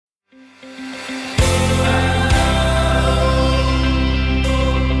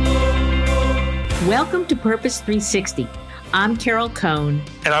Welcome to Purpose 360. I'm Carol Cohn.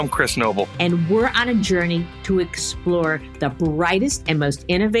 And I'm Chris Noble. And we're on a journey to explore the brightest and most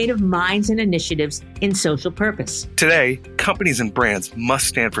innovative minds and initiatives in social purpose. Today, companies and brands must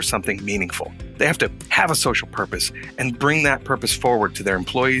stand for something meaningful. They have to have a social purpose and bring that purpose forward to their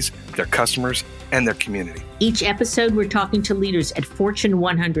employees, their customers, and their community. Each episode, we're talking to leaders at Fortune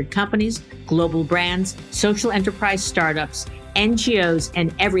 100 companies, global brands, social enterprise startups, NGOs,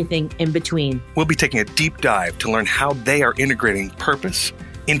 and everything in between. We'll be taking a deep dive to learn how they are integrating purpose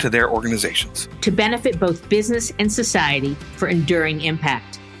into their organizations to benefit both business and society for enduring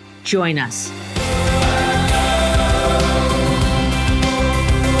impact. Join us.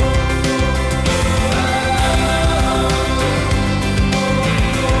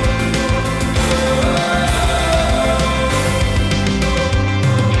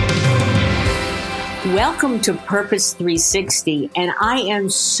 Welcome to Purpose 360, and I am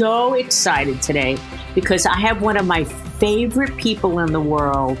so excited today because I have one of my favorite people in the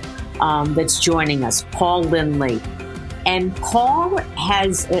world that's joining us, Paul Lindley. And Paul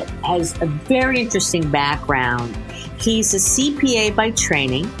has a very interesting background. He's a CPA by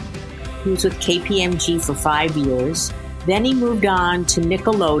training. He was with KPMG for 5 years. Then he moved on to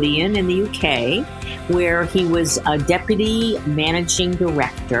Nickelodeon in the UK, where he was a deputy managing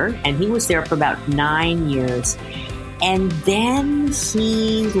director, and he was there for about 9 years. And then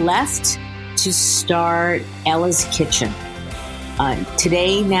he left to start Ella's Kitchen.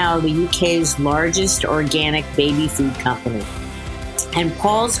 Today, now the UK's largest organic baby food company. And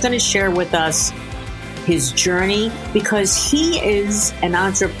Paul's going to share with us his journey because he is an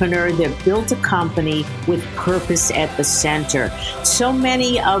entrepreneur that built a company with purpose at the center. So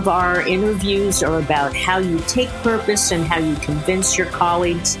many of our interviews are about how you take purpose and how you convince your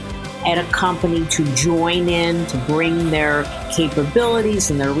colleagues at a company to join in, to bring their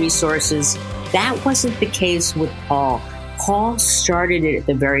capabilities and their resources. That wasn't the case with Paul. Paul started it at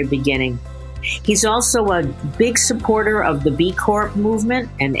the very beginning. He's also a big supporter of the B Corp movement,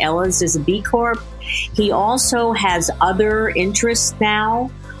 and Ella's is a B Corp. He also has other interests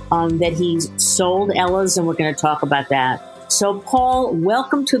now that he's sold Ella's, and we're going to talk about that. So, Paul,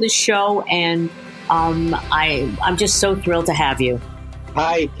 welcome to the show, and I'm just so thrilled to have you.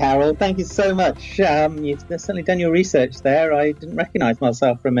 Hi, Carol. Thank you so much. You've certainly done your research there. I didn't recognize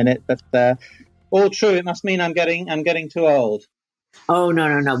myself for a minute, but all true. It must mean I'm getting too old. Oh,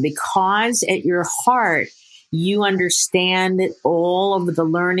 no. Because at your heart, you understand all of the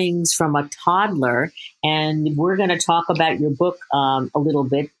learnings from a toddler. And we're going to talk about your book a little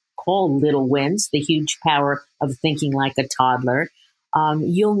bit called Little Wins, The Huge Power of Thinking Like a Toddler.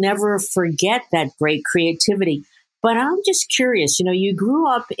 You'll never forget that great creativity. But I'm just curious, you grew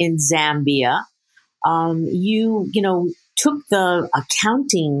up in Zambia. You took the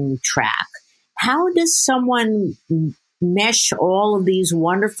accounting track. How does someone mesh all of these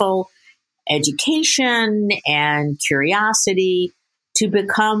wonderful education and curiosity to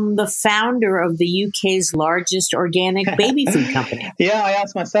become the founder of the UK's largest organic baby food company? Yeah, I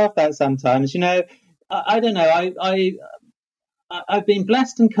ask myself that sometimes. I don't know. I've been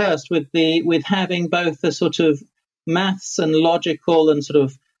blessed and cursed with having both the sort of maths and logical and sort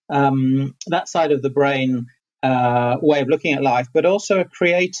of that side of the brain way of looking at life, but also a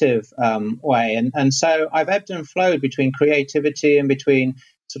creative way. And so I've ebbed and flowed between creativity and between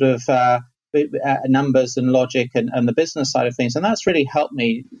sort of numbers and logic and the business side of things. And that's really helped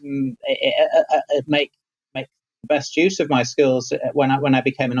me make the best use of my skills when I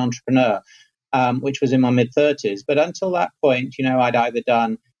became an entrepreneur, which was in my mid-30s. But until that point, I'd either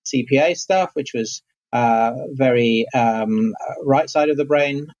done CPA stuff, which was very right side of the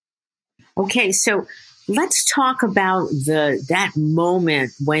brain. Okay, so let's talk about that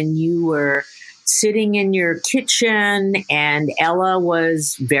moment when you were sitting in your kitchen and Ella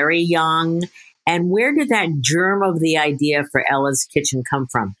was very young. And where did that germ of the idea for Ella's Kitchen come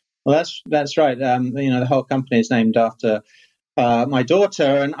from? Well, that's right. The whole company is named after my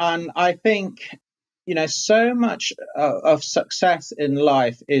daughter, and I think so much of success in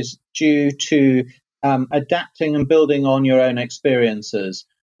life is due to adapting and building on your own experiences.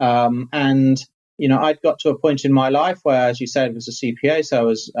 I'd got to a point in my life where, as you said, was a CPA, so I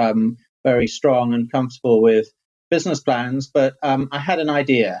was very strong and comfortable with business plans, but I had an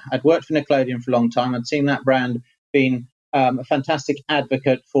idea. I'd worked for Nickelodeon for a long time. I'd seen that brand being a fantastic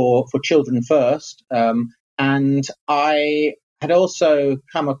advocate for children first. And I had also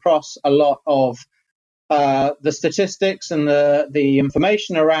come across a lot of the statistics and the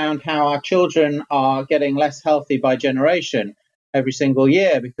information around how our children are getting less healthy by generation every single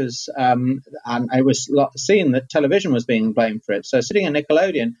year because and it was seen that television was being blamed for it. So sitting at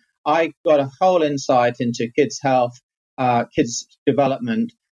Nickelodeon, I got a whole insight into kids' health, kids'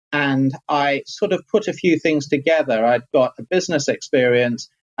 development, and I sort of put a few things together. I'd got a business experience.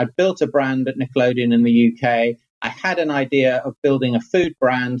 I'd built a brand at Nickelodeon in the UK. I had an idea of building a food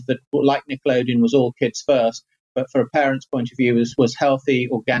brand that, like Nickelodeon, was all kids first, but for a parent's point of view, was healthy,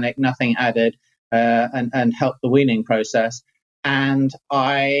 organic, nothing added, and helped the weaning process. And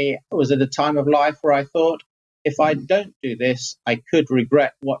I was at a time of life where I thought, if I don't do this, I could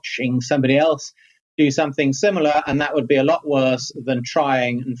regret watching somebody else do something similar, and that would be a lot worse than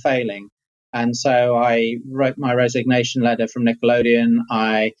trying and failing. And so I wrote my resignation letter from Nickelodeon.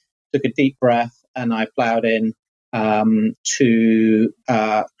 I took a deep breath and I plowed in to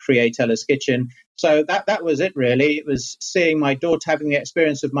create Ella's Kitchen. So that was it, really. It was seeing my daughter, having the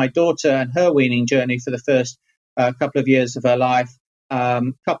experience of my daughter and her weaning journey for the first couple of years of her life,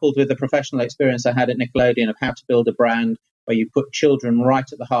 coupled with the professional experience I had at Nickelodeon of how to build a brand where you put children right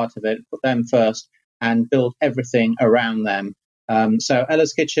at the heart of it, put them first, and build everything around them. So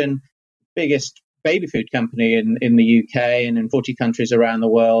Ella's Kitchen, biggest baby food company in the UK and in 40 countries around the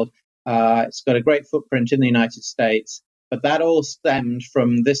world. It's got a great footprint in the United States, but that all stemmed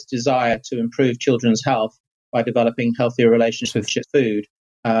from this desire to improve children's health by developing healthier relationships with food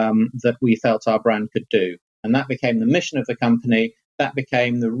that we felt our brand could do. And that became the mission of the company. That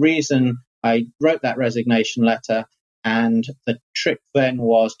became the reason I wrote that resignation letter. And the trick then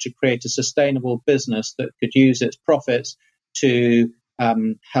was to create a sustainable business that could use its profits to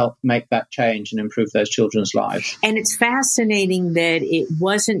help make that change and improve those children's lives. And it's fascinating that it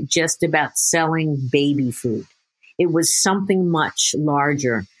wasn't just about selling baby food. It was something much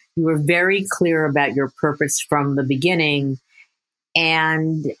larger. You were very clear about your purpose from the beginning.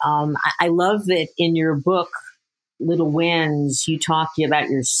 And I love that in your book, Little Wins, you talk about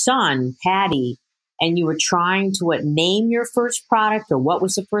your son, Patty, and you were trying to name your first product, or what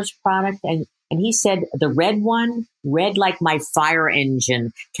was the first product? And he said, the red one, red like my fire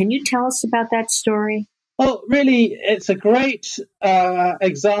engine. Can you tell us about that story? Well, really, it's a great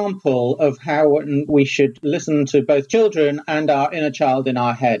example of how we should listen to both children and our inner child in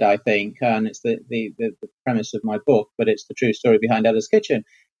our head, I think. And it's the premise of my book, but it's the true story behind Ella's Kitchen.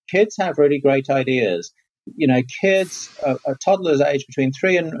 Kids have really great ideas. You know, kids, toddlers age between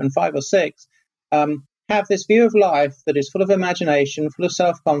 3 and 5 or 6, have this view of life that is full of imagination, full of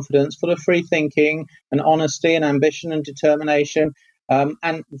self-confidence, full of free thinking and honesty and ambition and determination.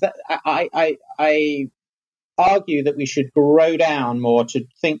 I argue that we should grow down more to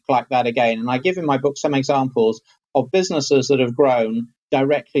think like that again. And I give in my book some examples of businesses that have grown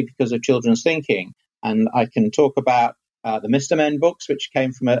directly because of children's thinking. And I can talk about the Mr. Men books, which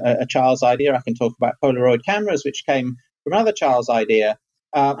came from a child's idea. I can talk about Polaroid cameras, which came from another child's idea.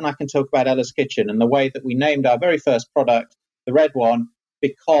 And I can talk about Ella's Kitchen and the way that we named our very first product, the red one,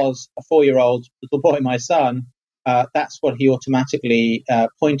 because a 4-year-old little boy, my son, that's what he automatically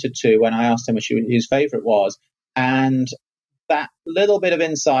pointed to when I asked him which his favorite was. And that little bit of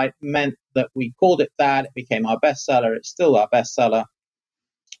insight meant that we called it that. It became our bestseller. It's still our bestseller.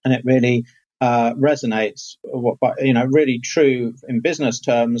 And it really resonates, really true in business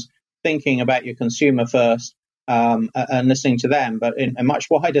terms, thinking about your consumer first and listening to them. But in a much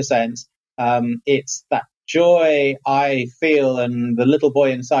wider sense, it's that joy I feel and the little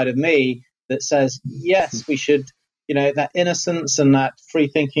boy inside of me that says, yes, we should, that innocence and that free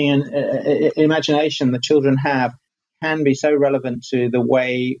thinking and imagination that children have can be so relevant to the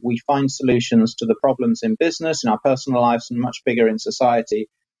way we find solutions to the problems in business, in our personal lives, and much bigger in society.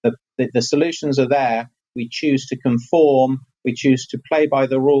 The solutions are there. We choose to conform. We choose to play by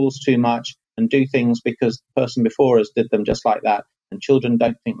the rules too much and do things because the person before us did them just like that. And children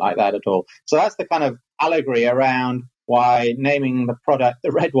don't think like that at all. So that's the kind of allegory around why naming the product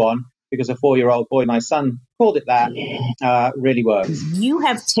the red one, because a 4-year-old boy, my son, called it that, really works. You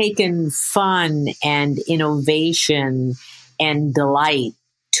have taken fun and innovation and delight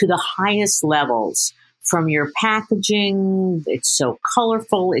to the highest levels. From your packaging, it's so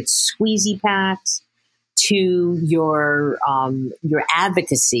colorful, it's squeezy packs, to your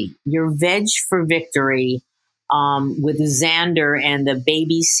advocacy, your Veg for Victory with Xander and the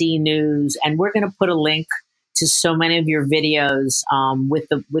Baby C News, and we're going to put a link to so many of your videos on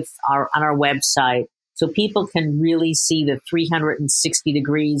our website, so people can really see the 360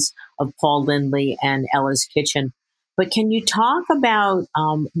 degrees of Paul Lindley and Ella's Kitchen. But can you talk about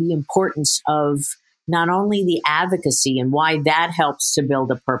the importance of not only the advocacy and why that helps to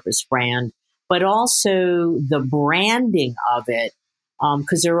build a purpose brand, but also the branding of it,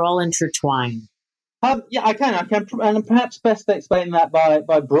 because they're all intertwined? Yeah, I can, and perhaps best to explain that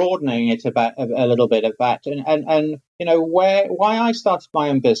by broadening it about a little bit of that. And why I started my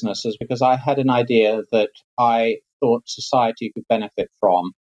own business is because I had an idea that I thought society could benefit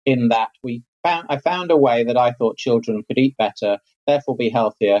from, in that I found a way that I thought children could eat better, therefore be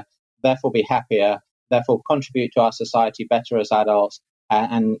healthier, therefore be happier, therefore contribute to our society better as adults,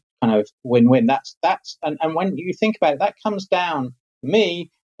 and kind of win-win. And when you think about it, that comes down to me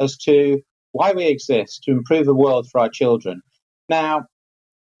as to why we exist, to improve the world for our children. Now,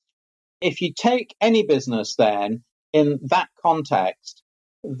 if you take any business then in that context,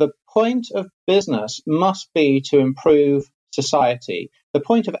 the point of business must be to improve society. The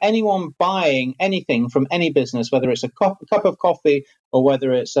point of anyone buying anything from any business, whether it's a cup of coffee or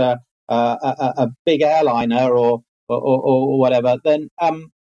whether it's a big airliner or whatever, then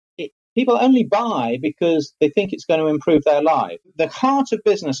people only buy because they think it's going to improve their life. The heart of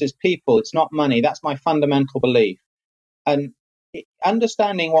business is people. It's not money. That's my fundamental belief. And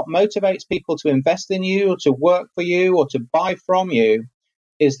understanding what motivates people to invest in you or to work for you or to buy from you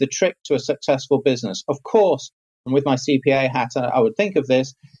is the trick to a successful business. Of course, and with my CPA hat, I would think of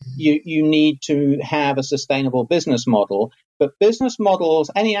this, you need to have a sustainable business model. But business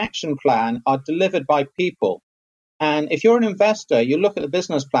models, any action plan, are delivered by people. And if you're an investor, you look at the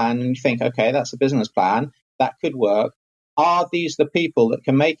business plan and you think, okay, that's a business plan, that could work. Are these the people that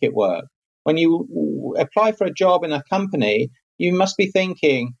can make it work? When you apply for a job in a company, you must be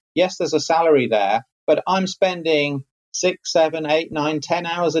thinking, yes, there's a salary there, but I'm spending 6, 7, 8, 9, 10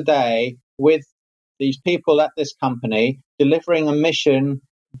 hours a day with these people at this company, delivering a mission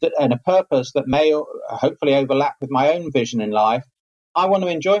and a purpose that may hopefully overlap with my own vision in life. I want to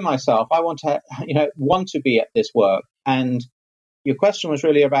enjoy myself. I want to be at this work. And your question was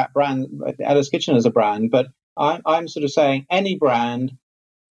really about brand, Ella's Kitchen as a brand, but I'm sort of saying any brand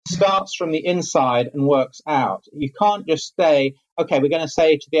starts from the inside and works out. You can't just say, okay, we're going to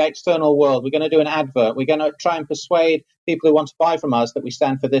say to the external world, we're going to do an advert, we're going to try and persuade people who want to buy from us that we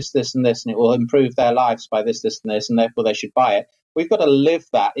stand for this, this, and this, and it will improve their lives by this, this, and this, and therefore they should buy it. We've got to live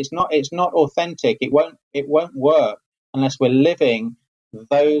that. It's not authentic. It won't work unless we're living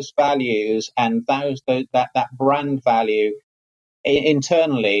those values and that brand value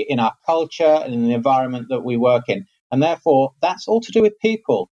internally in our culture and in the environment that we work in. And therefore, that's all to do with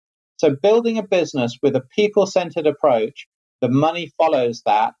people. So building a business with a people-centered approach, the money follows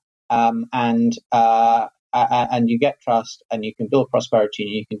that, and you get trust, and you can build prosperity,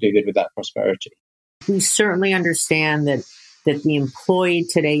 and you can do good with that prosperity. We certainly understand that the employee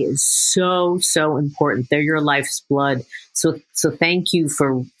today is so important. They're your life's blood. So thank you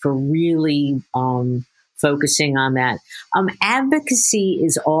for really focusing on that. Advocacy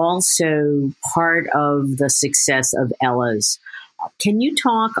is also part of the success of Ella's. Can you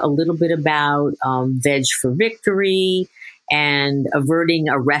talk a little bit about Veg for Victory and averting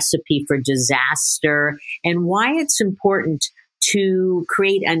a recipe for disaster, and why it's important to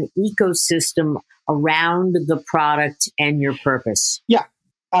create an ecosystem around the product and your purpose? Yeah.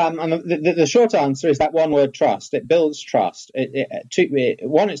 And the short answer is that one word, trust. It builds trust.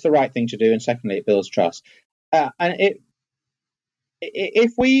 One, it's the right thing to do, and secondly, it builds trust.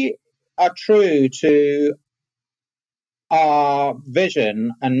 If we are true to our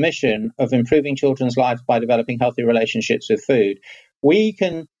vision and mission of improving children's lives by developing healthy relationships with food, we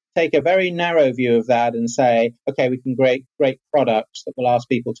can take a very narrow view of that and say, okay, we can create great products that will ask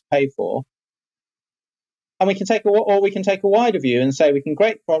people to pay for. And we can take a wider view and say we can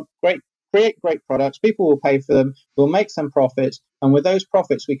create great products, people will pay for them, we'll make some profits, and with those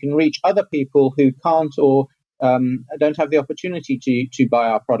profits we can reach other people who can't or don't have the opportunity to buy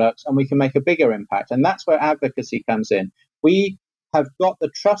our products, and we can make a bigger impact. And that's where advocacy comes in. We have got the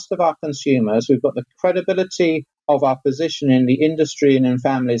trust of our consumers, we've got the credibility of our position in the industry and in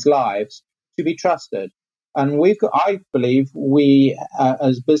families' lives to be trusted. And I believe we,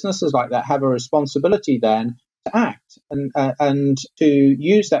 as businesses like that, have a responsibility then to act and to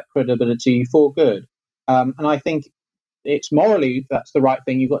use that credibility for good. And I think it's morally that's the right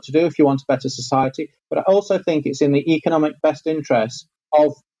thing you've got to do if you want a better society. But I also think it's in the economic best interest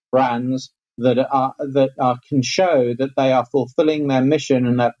of brands that can show that they are fulfilling their mission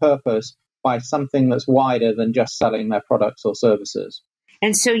and their purpose by something that's wider than just selling their products or services.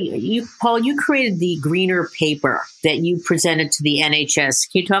 And so you, Paul, you created the greener paper that you presented to the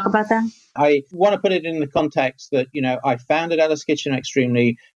NHS. Can you talk about that? I want to put it in the context that, I founded Ella's Kitchen,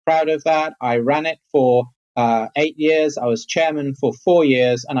 extremely proud of that. I ran it for 8 years. I was chairman for 4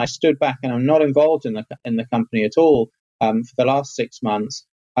 years, and I stood back, and I'm not involved in the company at all for the last 6 months.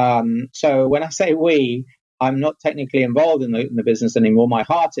 So when I say we, I'm not technically involved in the business anymore. My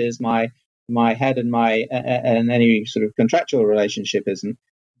heart is, my head and any sort of contractual relationship isn't.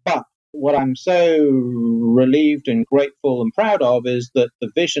 But what I'm so relieved and grateful and proud of is that the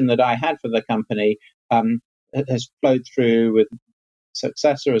vision that I had for the company has flowed through with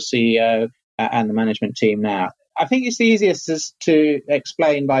successor as CEO and the management team now. I think it's the easiest to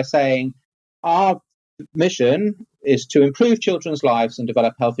explain by saying our mission is to improve children's lives and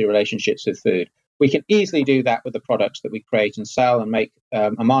develop healthy relationships with food. We can easily do that with the products that we create and sell and make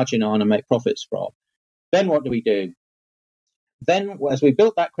a margin on and make profits from. Then what do? Then, as we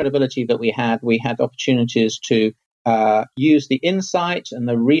built that credibility that we had opportunities to use the insight and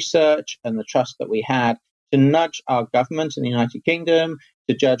the research and the trust that we had to nudge our government in the United Kingdom,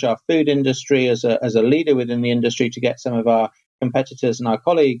 to judge our food industry as a leader within the industry, to get some of our competitors and our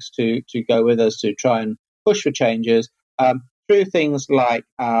colleagues to go with us to try and push for changes through things like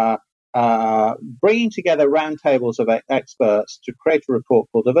bringing together roundtables of experts to create a report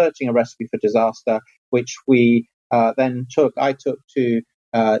called Divergent, a Recipe for Disaster, which we I took to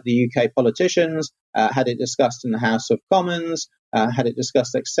the UK politicians, had it discussed in the House of Commons, had it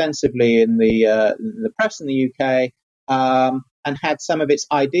discussed extensively in the press in the UK, and had some of its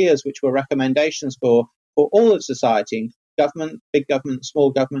ideas, which were recommendations for all of society, government, big government,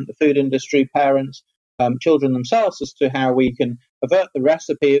 small government, the food industry, parents, children themselves, as to how we can avert the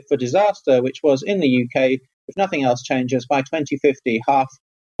recipe for disaster, which was in the UK, if nothing else changes, by 2050, half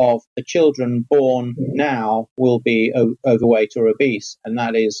of the children born now will be overweight or obese, and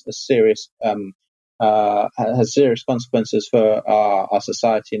that is a serious has serious consequences for our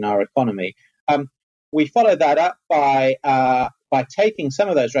society and our economy. We followed that up by taking some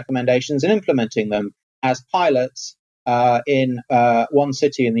of those recommendations and implementing them as pilots in one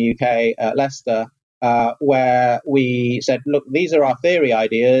city in the UK, Leicester, where we said, look, these are our theory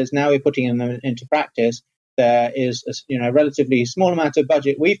ideas. Now we're putting them into practice. There is a relatively small amount of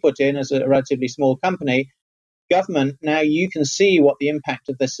budget we've put in as a relatively small company. Government, now you can see what the impact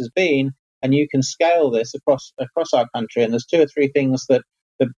of this has been, and you can scale this across our country. And there's 2 or 3 things that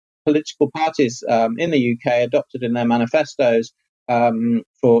the political parties in the UK adopted in their manifestos from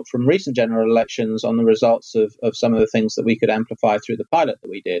recent general elections on the results of some of the things that we could amplify through the pilot that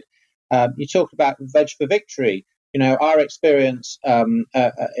we did. You talked about Veg for Victory. Our experience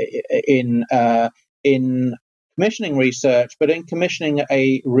in commissioning research, but in commissioning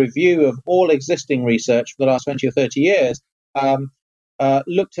a review of all existing research for the last 20 or 30 years,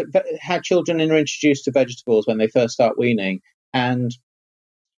 looked at how children are introduced to vegetables when they first start weaning. And,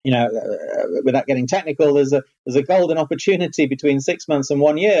 without getting technical, there's a golden opportunity between 6 months and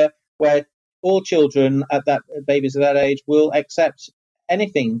 1 year where all children babies of that age will accept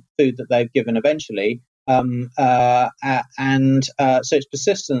anything food that they've given eventually. So it's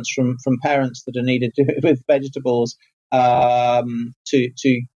persistence from parents that are needed with vegetables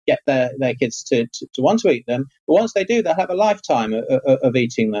to get their kids to want to eat them. But once they do, they'll have a lifetime of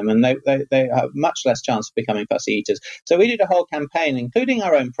eating them, and they have much less chance of becoming fussy eaters. So we did a whole campaign, including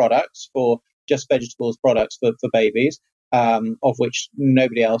our own products for Just Vegetables products for babies, of which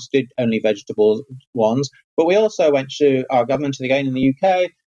nobody else did, only vegetables ones. But we also went to our government, again in the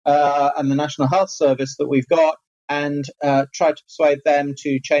UK, and the National Health Service that we've got, and tried to persuade them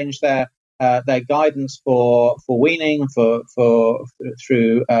to change their guidance for weaning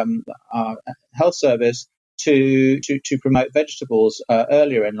through our health service to promote vegetables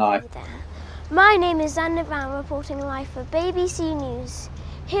earlier in life. My name is Xander Van, reporting live for BBC News.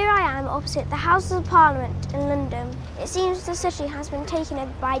 Here I am opposite the Houses of Parliament in London. It seems the city has been taken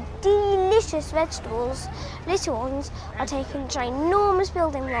over by delicious vegetables. Little ones are taking ginormous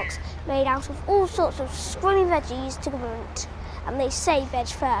building blocks made out of all sorts of scrawny veggies to government, and they say veg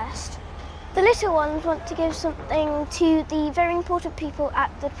first. The little ones want to give something to the very important people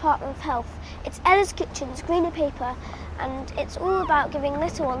at the Department of Health. It's Ella's Kitchen's greener paper, and it's all about giving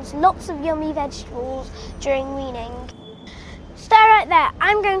little ones lots of yummy vegetables during weaning. Stay right there.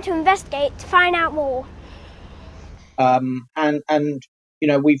 I'm going to investigate to find out more. We've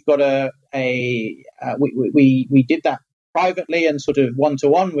got we did that privately and sort of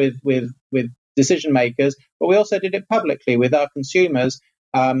one-to-one with decision makers, but we also did it publicly with our consumers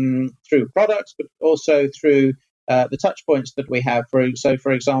through products, but also through the touch points that we have. For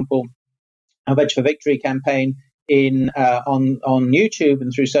example, our Veg for Victory campaign on YouTube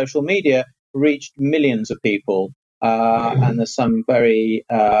and through social media reached millions of people. And there's some very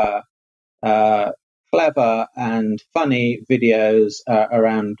clever and funny videos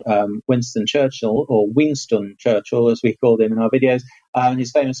around Winston Churchill, or Winston Churchill, as we called him in our videos, and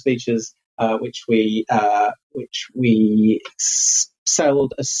his famous speeches, which we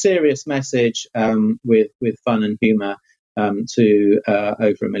sold a serious message with fun and humour to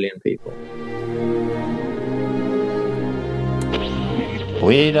over 1 million people.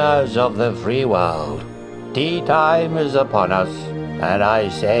 Winners of the free world, tea time is upon us, and I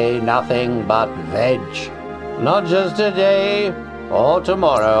say nothing but veg. Not just today or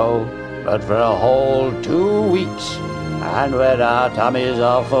tomorrow, but for a whole 2 weeks. And when our tummies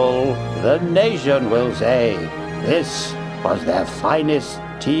are full, the nation will say, this was their finest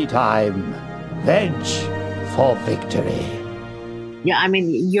tea time. Veg for victory. Yeah, I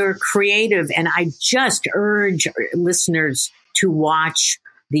mean, you're creative, and I just urge listeners to watch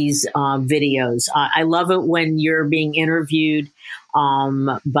these videos. I love it when you're being interviewed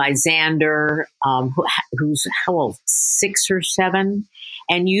by Xander, who's how old, 6 or 7,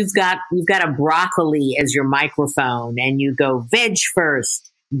 and you've got a broccoli as your microphone, and you go veg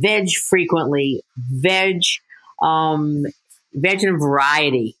first, veg frequently, veg and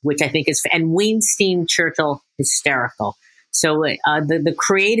variety, which I think is, and Weinstein Churchill, hysterical. So the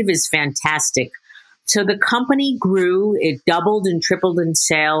creative is fantastic. So the company grew; it doubled and tripled in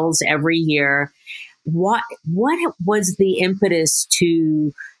sales every year. What was the impetus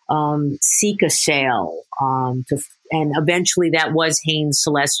to seek a sale? And eventually, that was Hanes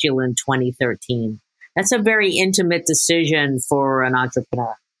Celestial in 2013. That's a very intimate decision for an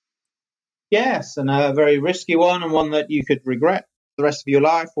entrepreneur. Yes, and a very risky one, and one that you could regret the rest of your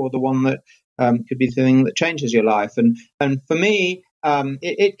life, or the one that could be the thing that changes your life. And for me,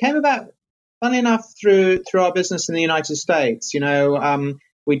 it came about, funny enough, through our business in the United States.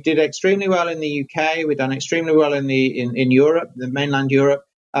 We did extremely well in the UK. We've done extremely well in Europe, the mainland Europe,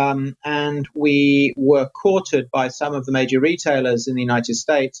 and we were courted by some of the major retailers in the United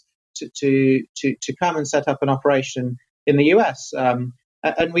States to come and set up an operation in the US.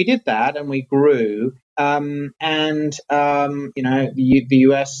 And we did that, and we grew. The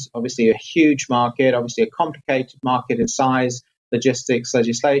US, obviously a huge market, obviously a complicated market in size, logistics,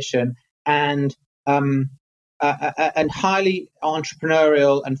 legislation, and highly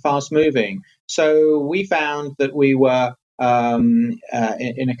entrepreneurial and fast moving. So we found that we were in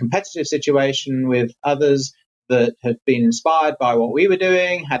a competitive situation with others that had been inspired by what we were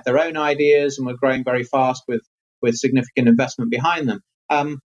doing, had their own ideas, and were growing very fast with significant investment behind them.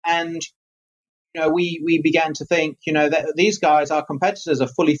 We began to think, that these guys, our competitors, are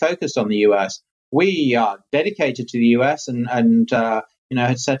fully focused on the US. We are dedicated to the US and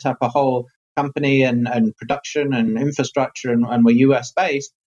had set up a whole company and production and infrastructure and were US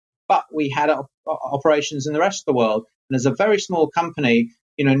based, but we had operations in the rest of the world. And as a very small company,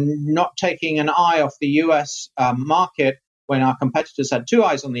 not taking an eye off the US market when our competitors had 2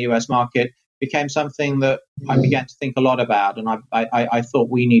 eyes on the US market became something that I began to think a lot about. And I thought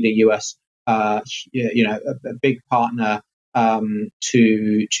we need a US, a big partner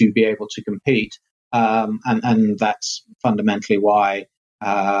to be able to compete. And that's fundamentally why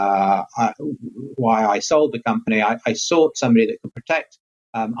I sold the company. I sought somebody that could protect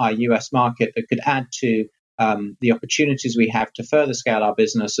our US market, that could add to the opportunities we have to further scale our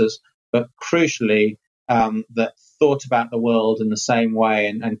businesses, but crucially, that thought about the world in the same way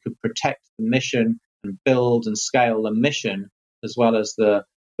and could protect the mission and build and scale the mission as well as the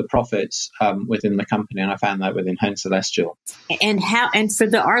profits within the company. And I found that within Hanes Celestial. And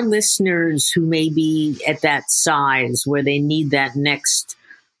for our listeners who may be at that size where they need that next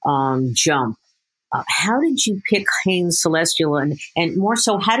jump, how did you pick Hanes Celestial? And more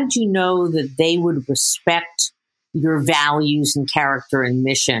so, how did you know that they would respect your values and character and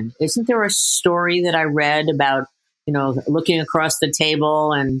mission? Isn't there a story that I read about, looking across the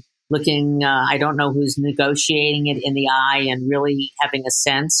table and looking, I don't know who's negotiating it, in the eye and really having a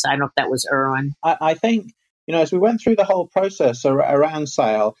sense? I don't know if that was Erwin. I think, as we went through the whole process around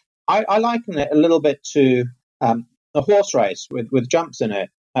sale, I liken it a little bit to a horse race with jumps in it.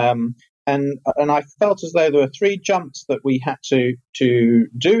 And I felt as though there were 3 jumps that we had to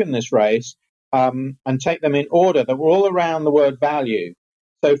do in this race, and take them in order that were all around the word value.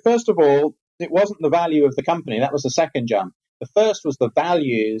 So first of all, it wasn't the value of the company. That was the second jump. The first was the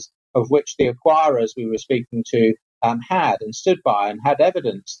values of which the acquirers we were speaking to had and stood by and had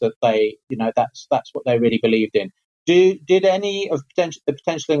evidence that they, that's what they really believed in. Did any of the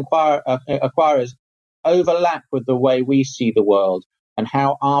potential acquirers overlap with the way we see the world and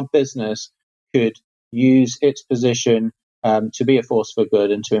how our business could use its position to be a force for good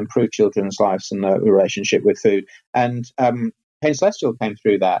and to improve children's lives and the relationship with food? And Hanes Celestial came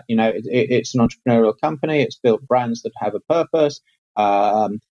through that. It's an entrepreneurial company. It's built brands that have a purpose.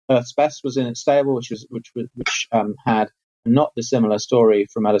 Earth's Best was in its stable, which had a not dissimilar story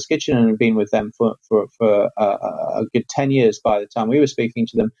from Ella's Kitchen, and had been with them for a good 10 years by the time we were speaking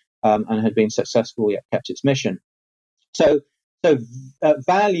to them, and had been successful yet kept its mission. So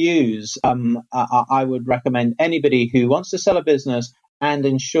values, I would recommend anybody who wants to sell a business and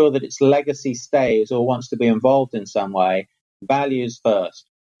ensure that its legacy stays or wants to be involved in some way, values first.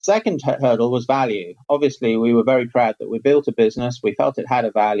 Second hurdle was value. Obviously, we were very proud that we built a business. We felt it had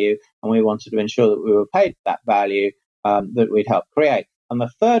a value, and we wanted to ensure that we were paid that value that we'd helped create. And the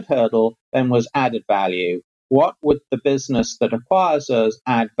third hurdle then was added value. What would the business that acquires us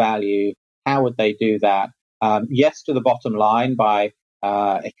add value? How would they do that? Yes, to the bottom line by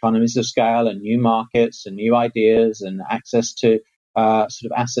economies of scale and new markets and new ideas and access to sort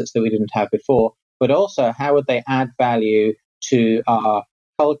of assets that we didn't have before. But also, how would they add value to our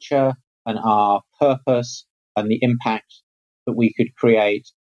culture and our purpose and the impact that we could create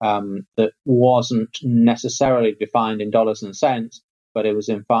that wasn't necessarily defined in dollars and cents, but it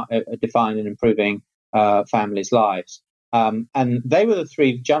was defined in improving families' lives. And they were the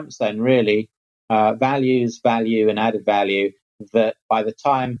three jumps then, really, values, value, and added value, that by the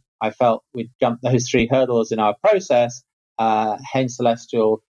time I felt we'd jumped those three hurdles in our process, Hain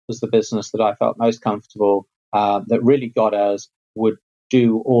Celestial was the business that I felt most comfortable, that really got us, would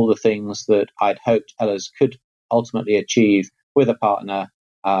do all the things that I'd hoped Ella's could ultimately achieve with a partner.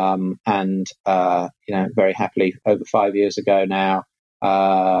 And very happily, over 5 years ago now,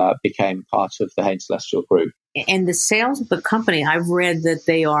 became part of the Hain Celestial Group. And the sales of the company, I've read that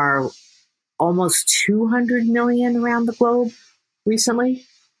they are almost 200 million around the globe recently.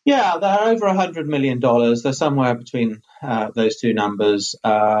 Yeah, they're over $100 million. They're somewhere between those two numbers,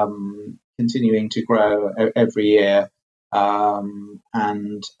 continuing to grow every year.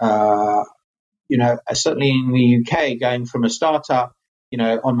 Certainly in the UK, going from a startup,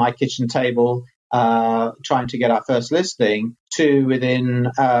 on my kitchen table, trying to get our first listing, to within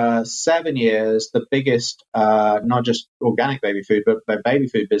 7 years, the biggest, not just organic baby food, but baby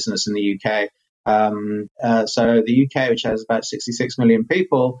food business in the UK. So the UK, which has about 66 million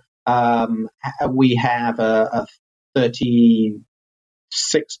people, we have a 36%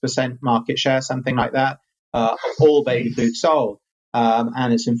 market share, something like that, of all baby food sold.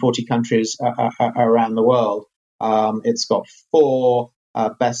 And it's in 40 countries around the world. It's got 4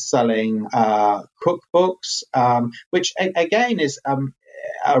 best-selling cookbooks, which again is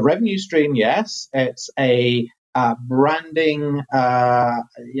a revenue stream. Yes, it's a branding.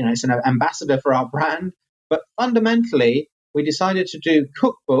 It's an ambassador for our brand. But fundamentally, we decided to do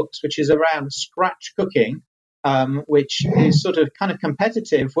cookbooks, which is around scratch cooking, which is sort of kind of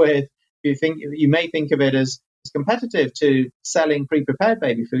competitive with. You may think of it as competitive to selling pre-prepared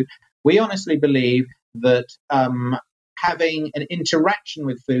baby food. We honestly believe that having an interaction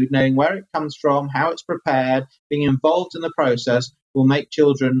with food, knowing where it comes from, how it's prepared, being involved in the process, will make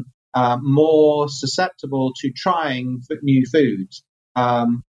children more susceptible to trying new foods.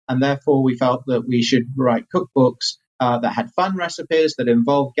 And therefore, we felt that we should write cookbooks that had fun recipes, that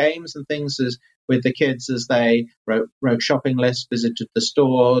involved games and things with the kids as they wrote shopping lists, visited the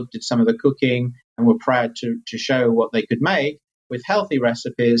store, did some of the cooking, and were proud to show what they could make with healthy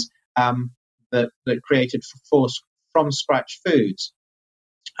recipes that created from scratch foods,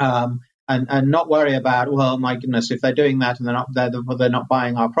 and not worry about, well, my goodness, if they're doing that and they're not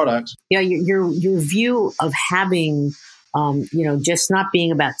buying our products. Yeah, your view of having, just not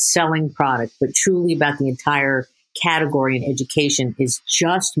being about selling product, but truly about the entire category and education is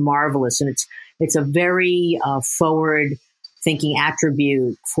just marvelous, and it's a very forward thinking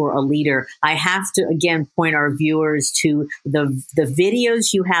attribute for a leader. I have to again point our viewers to the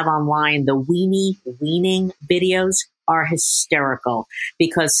videos you have online. The weaning videos are hysterical,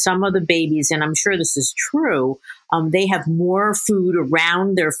 because some of the babies, and I'm sure this is true, they have more food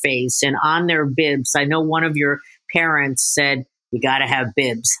around their face and on their bibs. I know one of your parents said, you got to have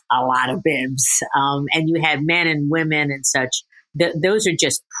bibs, a lot of bibs. And you had men and women and such. Those are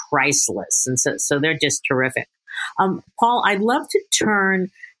just priceless. And so they're just terrific. Paul, I'd love to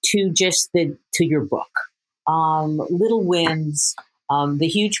turn to to your book, Little Wins, The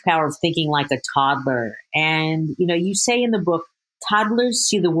Huge Power of Thinking Like a Toddler. And, you say in the book, toddlers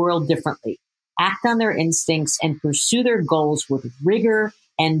see the world differently, act on their instincts, and pursue their goals with rigor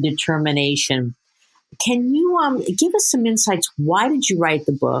and determination. Can you give us some insights? Why did you write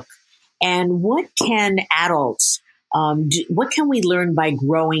the book? And what can adults, what can we learn by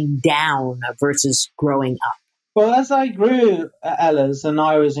growing down versus growing up? Well, as I grew, Ella's, and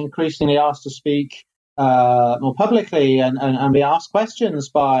I was increasingly asked to speak more publicly and be asked questions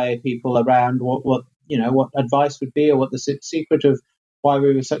by people around what advice would be, or what the secret of why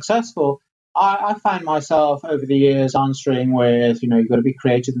we were successful, I found myself over the years answering with, you've got to be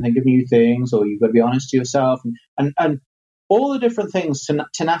creative and think of new things, or you've got to be honest to yourself, and all the different things,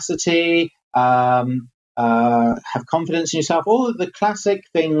 tenacity, have confidence in yourself, all of the classic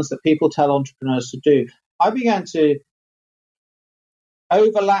things that people tell entrepreneurs to do. I began to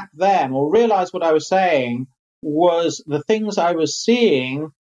overlap them or realize what I was saying was the things I was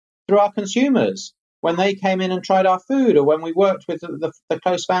seeing through our consumers when they came in and tried our food, or when we worked with the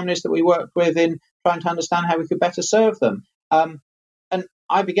close families that we worked with in trying to understand how we could better serve them. And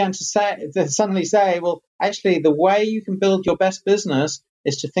I began to suddenly say, well, actually, the way you can build your best business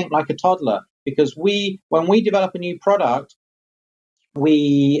is to think like a toddler, because when we develop a new product,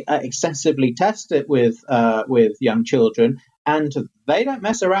 we extensively test it with young children, and they don't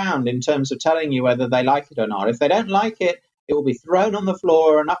mess around in terms of telling you whether they like it or not. If they don't like it, it will be thrown on the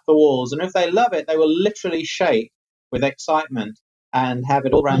floor and up the walls. And if they love it, they will literally shake with excitement and have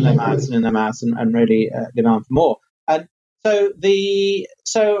it all around their mouths and in their mouths and really demand for more. And so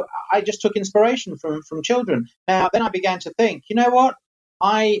I just took inspiration from children. Now, then I began to think, you know what?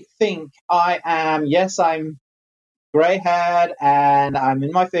 I think I'm grey-haired and I'm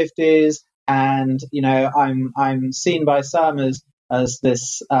in my 50s, and I'm seen by some as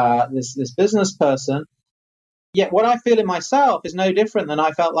this business person. Yet what I feel in myself is no different than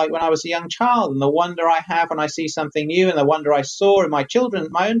I felt like when I was a young child, and the wonder I have when I see something new, and the wonder I saw in my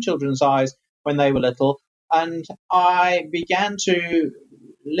own children's eyes when they were little. And I began to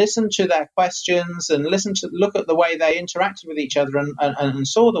listen to their questions and look at the way they interacted with each other and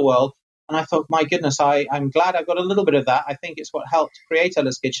saw the world. And I thought, my goodness, I'm glad I got a little bit of that. I think it's what helped create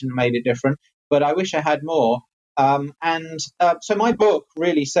Ella's Kitchen and made it different, but I wish I had more. So my book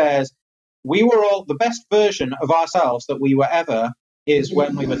really says we were all the best version of ourselves that we were ever is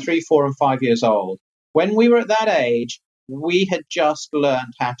when we were 3, 4, and 5 years old. When we were at that age, we had just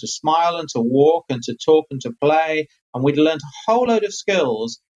learned how to smile and to walk and to talk and to play. And we'd learned a whole load of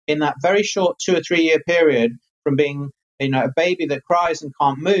skills in that very short 2 or 3 year period, from being a baby that cries and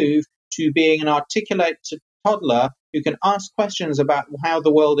can't move to being an articulate toddler who can ask questions about how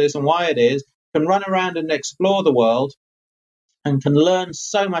the world is and why it is, can run around and explore the world, and can learn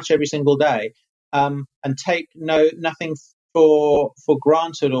so much every single day, and take nothing for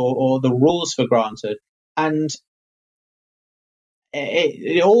granted or the rules for granted. And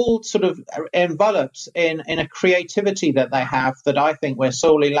it all sort of envelops in a creativity that they have that I think we're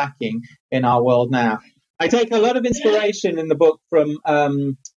sorely lacking in our world now. I take a lot of inspiration in the book from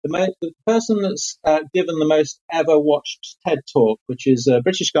the person that's given the most ever watched TED Talk, which is a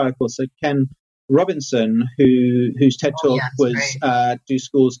British guy called Sir Ken Robinson, whose TED Talk was Do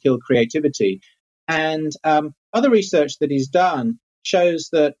Schools Kill Creativity? And other research that he's done shows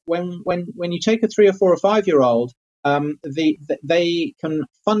that when you take a 3 or 4 or 5 year old, they can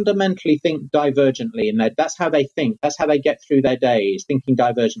fundamentally think divergently, and that's how they think. That's how they get through their days, thinking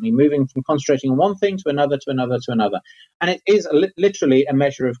divergently, moving from concentrating on one thing to another, to another, to another. And it is literally a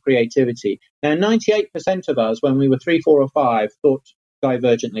measure of creativity. Now, 98% of us, when we were 3, 4, or 5, thought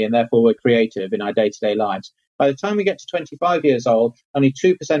divergently, and therefore we're creative in our day-to-day lives. By the time we get to 25 years old, only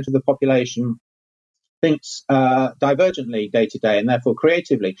 2% of the population thinks divergently day to day, and therefore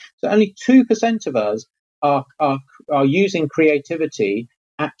creatively. So only 2% of us are using creativity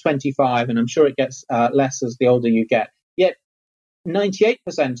at 25, and I'm sure it gets less as the older you get. Yet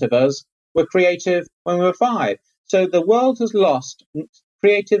 98% of us were creative when we were 5. So the world has lost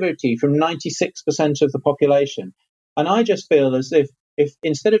creativity from 96% of the population. And I just feel as if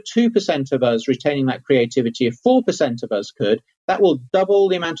instead of 2% of us retaining that creativity, if 4% of us could, that will double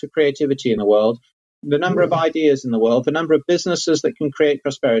the amount of creativity in the world, the number of ideas in the world, the number of businesses that can create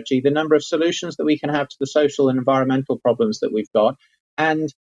prosperity, the number of solutions that we can have to the social and environmental problems that we've got.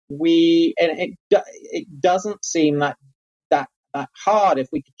 And it doesn't seem that hard if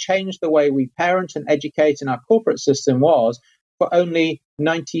we could change the way we parent and educate in our corporate system was for only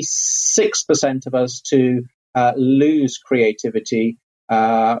 96% of us to lose creativity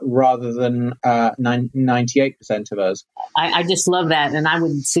rather than 98% of us. I just love that. And I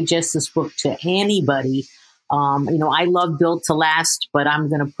would suggest this book to anybody. I love Built to Last, but I'm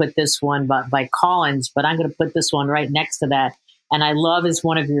going to put this one by Collins, but I'm going to put this one right next to that. And I love as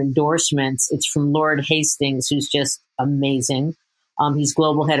one of your endorsements. It's from Lord Hastings, who's just amazing. He's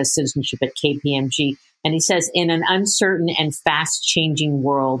global head of citizenship at KPMG. And he says, in an uncertain and fast changing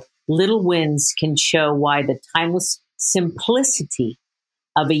world, little wins can show why the timeless simplicity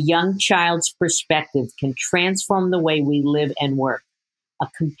of a young child's perspective can transform the way we live and work. A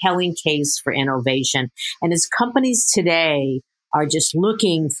compelling case for innovation. And as companies today are just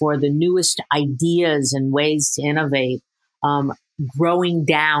looking for the newest ideas and ways to innovate, growing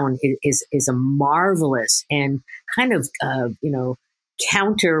down is a marvelous and kind of,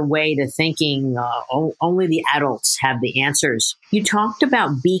 counter way to thinking only the adults have the answers. You talked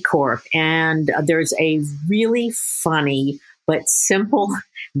about B Corp, and there's a really funny but simple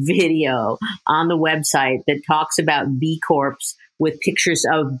video on the website that talks about B Corps with pictures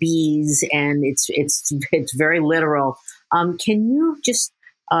of bees, and it's very literal. Can you just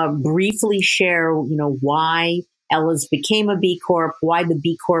briefly share, why Ella's became a B Corp, why the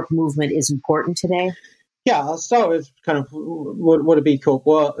B Corp movement is important today? Yeah, I'll start with kind of what a B Corp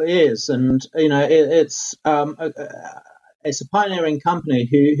is, and it's a pioneering company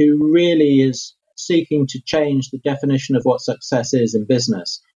who really is seeking to change the definition of what success is in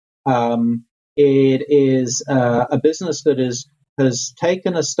business. It is a business that has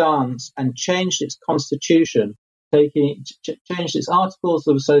taken a stance and changed its constitution, changed its articles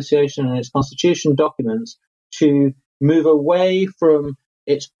of association and its constitution documents to move away from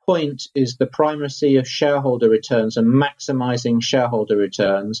its point is the primacy of shareholder returns and maximizing shareholder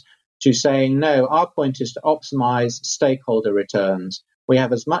returns, to saying, no, our point is to optimize stakeholder returns. We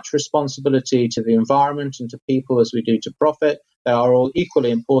have as much responsibility to the environment and to people as we do to profit. They are all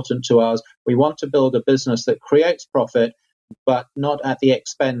equally important to us. We want to build a business that creates profit, but not at the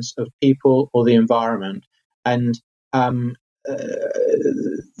expense of people or the environment. And the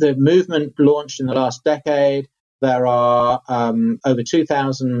movement launched in the last decade. There are over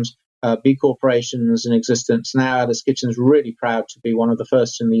 2,000 B corporations in existence now. Ella's Kitchen's really proud to be one of the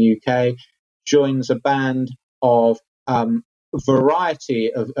first in the UK. Joins a band of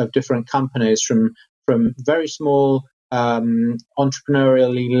variety of different companies, from very small,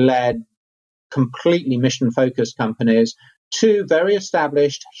 entrepreneurially led, completely mission-focused companies to very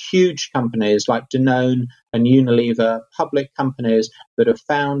established, huge companies like Danone and Unilever, public companies that have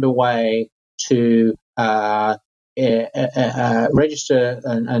found a way to register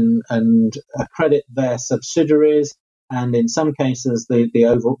and accredit their subsidiaries, and in some cases the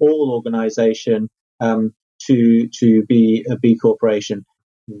overall organization to be a B corporation.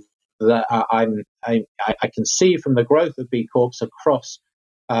 That I can see from the growth of B Corps across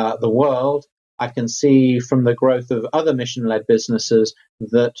the world. I can see from the growth of other mission-led businesses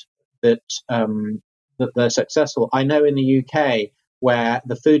that they're successful. I know in the UK, where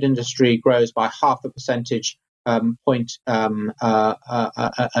the food industry grows by half a percentage point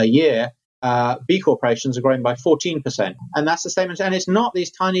a year, B corporations are growing by 14%, and that's the same. And it's not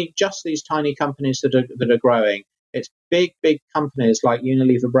these tiny companies that are growing. It's big companies like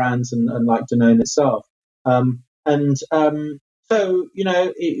Unilever Brands and like Danone itself. So,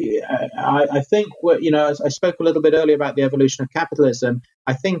 I think, I spoke a little bit earlier about the evolution of capitalism.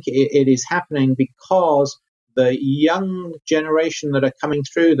 I think it is happening because the young generation that are coming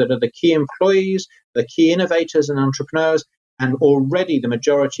through, that are the key employees, the key innovators and entrepreneurs, and already the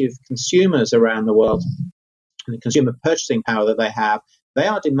majority of consumers around the world, and the consumer purchasing power that they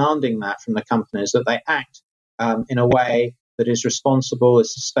are demanding that from the companies, that they act in a way that is responsible,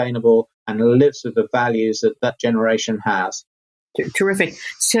 is sustainable, and lives with the values that generation has. Terrific.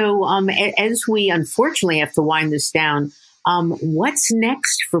 So as we unfortunately have to wind this down, what's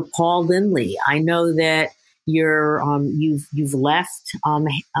next for Paul Lindley? I know that you've left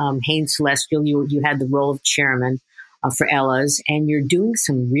Hain Celestial. You had the role of chairman for Ella's, and you're doing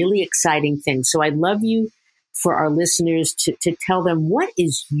some really exciting things. So I'd love you, for our listeners, to tell them, what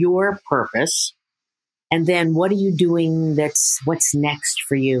is your purpose, and then what are you doing what's next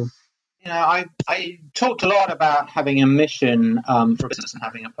for you? I talked a lot about having a mission for a business and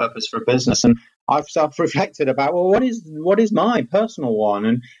having a purpose for a business, and I've self-reflected about, well, what is my personal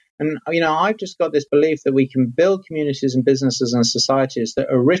one? And I've just got this belief that we can build communities and businesses and societies that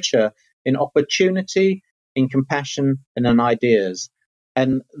are richer in opportunity, in compassion, and in ideas.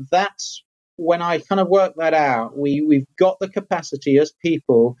 And that's when I kind of work that out, we've got the capacity as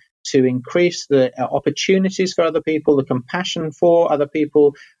people to increase the opportunities for other people, the compassion for other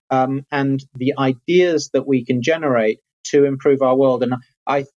people, and the ideas that we can generate to improve our world. And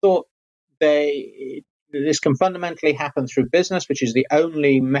I thought this can fundamentally happen through business, which is the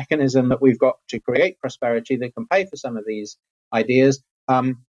only mechanism that we've got to create prosperity that can pay for some of these ideas.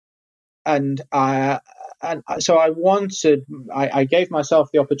 So I gave myself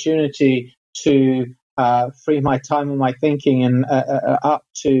the opportunity to free my time and my thinking and up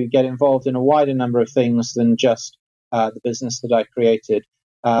to get involved in a wider number of things than just the business that I created.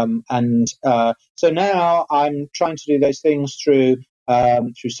 So now I'm trying to do those things through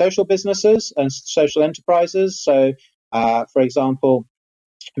social businesses and social enterprises. So, for example,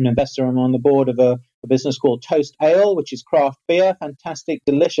 I'm an investor. I'm on the board of a business called Toast Ale, which is craft beer, fantastic,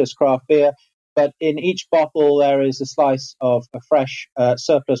 delicious craft beer. But in each bottle, there is a slice of a fresh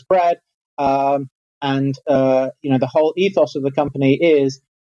surplus bread. The whole ethos of the company is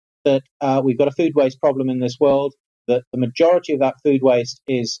that we've got a food waste problem in this world, that the majority of that food waste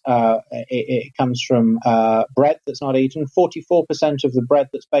it comes from bread that's not eaten. 44% of the bread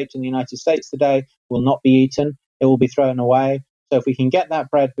that's baked in the United States today will not be eaten. It will be thrown away. So if we can get that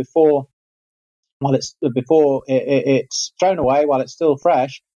bread before it's thrown away, while it's still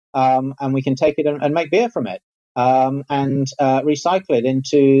fresh, and we can take it and make beer from it, and recycle it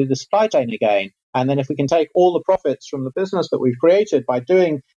into the supply chain again. And then if we can take all the profits from the business that we've created by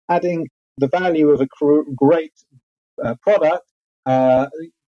adding the value of a great product,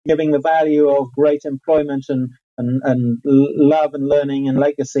 giving the value of great employment and love and learning and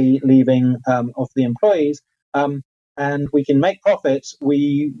legacy leaving of the employees, and we can make profits,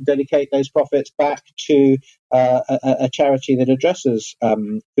 we dedicate those profits back to a charity that addresses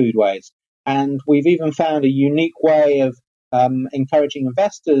food waste. And we've even found a unique way of encouraging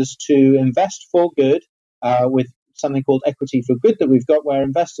investors to invest for good with something called Equity for Good that we've got, where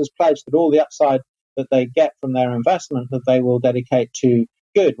investors pledge that all the upside that they get from their investment that they will dedicate to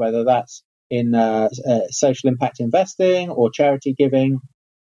good, whether that's in social impact investing or charity giving.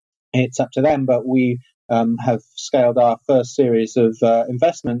 It's up to them, but we have scaled our first series of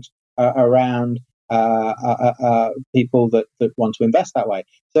investment around people that want to invest that way.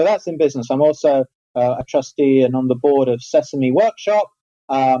 So that's in business. I'm also a trustee and on the board of Sesame Workshop,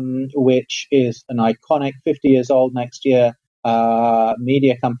 which is an iconic 50 years old next year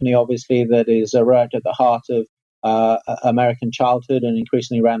media company, obviously, that is right at the heart of American childhood and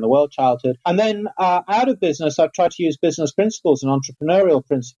increasingly around the world childhood. And then out of business, I've tried to use business principles and entrepreneurial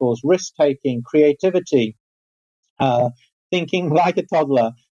principles, risk-taking, creativity, thinking like a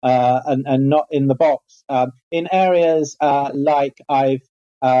toddler, and not in the box. In areas like I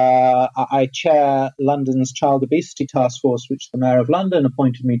chair London's Child Obesity Task Force, which the Mayor of London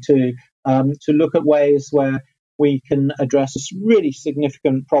appointed me to look at ways where we can address this really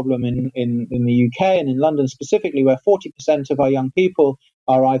significant problem in the UK and in London specifically, where 40% of our young people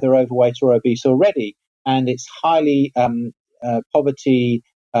are either overweight or obese already. And it's highly poverty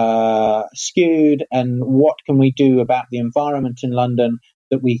skewed. And what can we do about the environment in London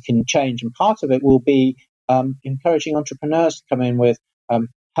that we can change? And part of it will be encouraging entrepreneurs to come in with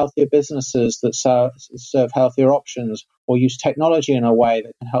healthier businesses that serve healthier options, or use technology in a way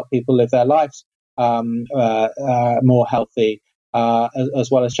that can help people live their lives more healthy, as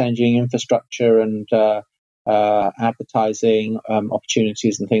well as changing infrastructure and advertising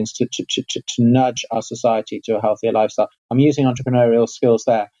opportunities and things to nudge our society to a healthier lifestyle. I'm using entrepreneurial skills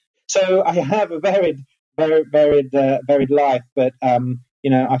there. So I have a varied life, but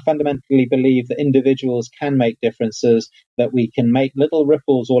I fundamentally believe that individuals can make differences, that we can make little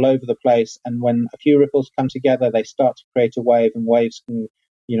ripples all over the place, and when a few ripples come together, they start to create a wave, and waves can,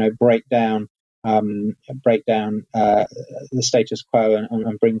 break down the status quo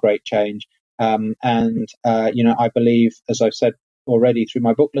and bring great change. I believe, as I've said already through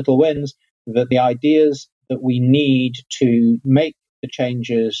my book, Little Wins, that the ideas that we need to make the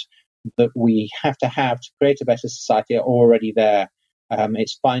changes that we have to create a better society are already there.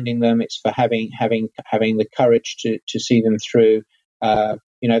 It's finding them. It's for having the courage to see them through.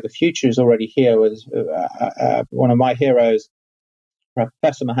 The future is already here. With one of my heroes,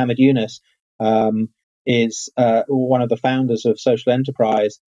 Professor Muhammad Yunus, is one of the founders of social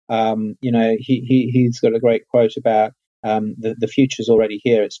enterprise. He's got a great quote about the future's already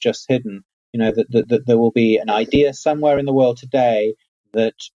here. It's just hidden. That there will be an idea somewhere in the world today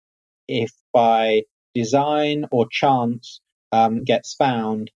that, if by design or chance gets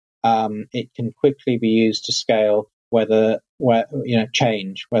found, it can quickly be used to scale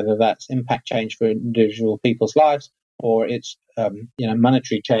change, whether that's impact change for individual people's lives, or it's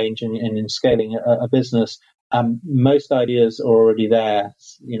monetary change in scaling a business. Most ideas are already there,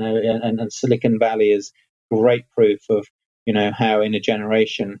 and Silicon Valley is great proof of how in a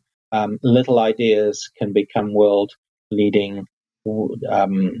generation little ideas can become world leading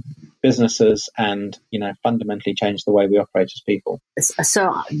businesses and fundamentally change the way we operate as people.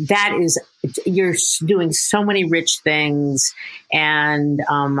 So you're doing so many rich things, and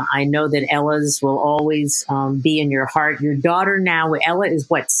I know that Ella's will always be in your heart. Your daughter now, Ella, is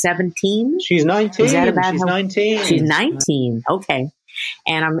what, 17? She's 19. Is that about She's 19. She's 19. Okay.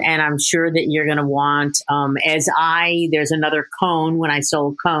 And I'm sure that you're going to want, there's another cone when I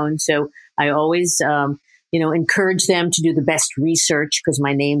sold cones. So I always, encourage them to do the best research, because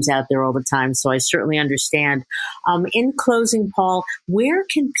my name's out there all the time. So I certainly understand. In closing, Paul, where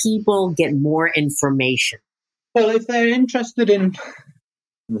can people get more information? Well, if they're interested in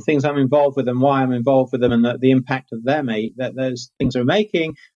the things I'm involved with and why I'm involved with them, and the impact that those things are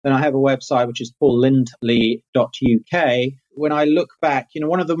making, then I have a website, which is paullindley.uk. When I look back,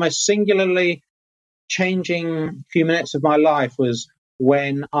 one of the most singularly changing few minutes of my life was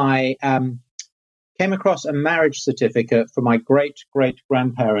when I came across a marriage certificate for my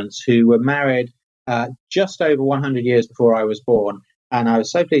great-great-grandparents, who were married just over 100 years before I was born. And I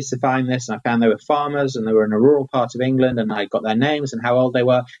was so pleased to find this. And I found they were farmers and they were in a rural part of England, and I got their names and how old they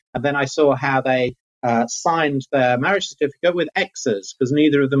were. And then I saw how they signed their marriage certificate with X's, because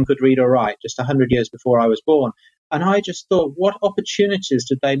neither of them could read or write, just 100 years before I was born. And I just thought, what opportunities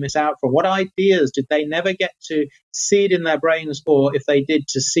did they miss out from? What ideas did they never get to seed in their brains, or if they did,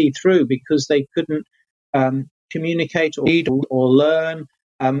 to see through, because they couldn't communicate or read or learn?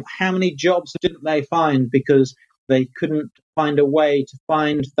 How many jobs didn't they find because they couldn't find a way to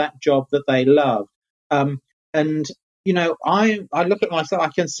find that job that they loved? And you know, I look at myself, I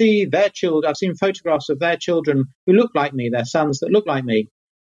can see their children, I've seen photographs of their children who look like me, their sons that look like me.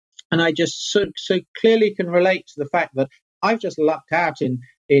 And I just so clearly can relate to the fact that I've just lucked out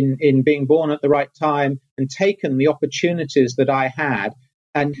in being born at the right time and taken the opportunities that I had.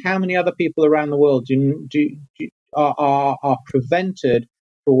 And how many other people around the world are prevented,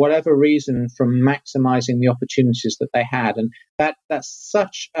 for whatever reason, from maximizing the opportunities that they had? And that's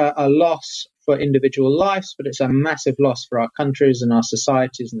such a loss for individual lives, but it's a massive loss for our countries and our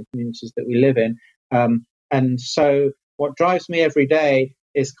societies and the communities that we live in. And so what drives me every day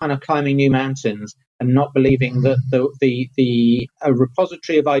is kind of climbing new mountains and not believing that the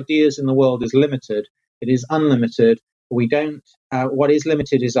repository of ideas in the world is limited. It is unlimited. We don't. What is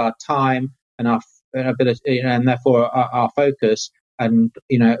limited is our time and our ability, and therefore our focus. And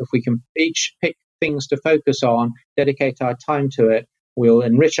you know, if we can each pick things to focus on, dedicate our time to it, we'll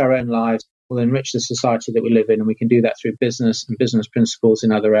enrich our own lives. We'll enrich the society that we live in, and we can do that through business and business principles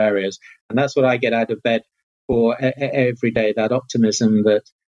in other areas. And that's what I get out of bed for every day, that optimism that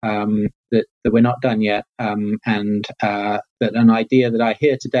we're not done yet, and that an idea that I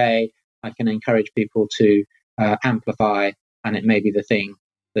hear today, I can encourage people to amplify, and it may be the thing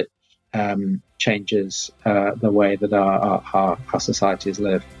that changes the way that our societies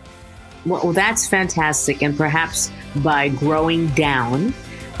live. Well, that's fantastic. And perhaps by growing down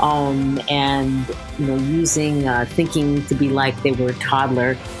and using thinking to be like they were a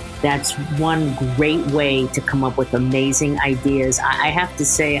toddler, that's one great way to come up with amazing ideas. I have to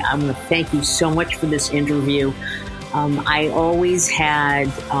say, I'm going to thank you so much for this interview. I always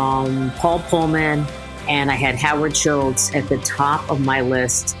had Paul Pullman and I had Howard Schultz at the top of my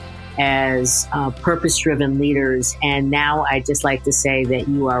list as purpose-driven leaders. And now I just like to say that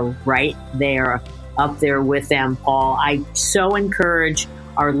you are right there, up there with them, Paul. I so encourage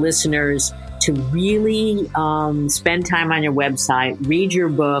our listeners to really spend time on your website, read your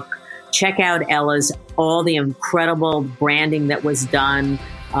book, check out Ella's, all the incredible branding that was done,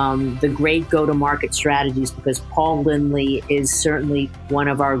 the great go-to-market strategies, because Paul Lindley is certainly one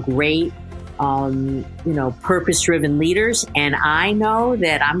of our great, purpose-driven leaders. And I know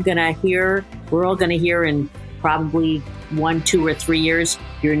that we're all going to hear in probably 1, 2, or 3 years,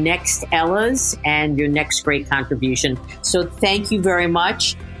 your next Ella's and your next great contribution. So thank you very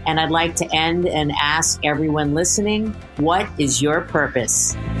much. And I'd like to end and ask everyone listening, what is your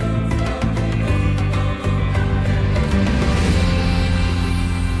purpose?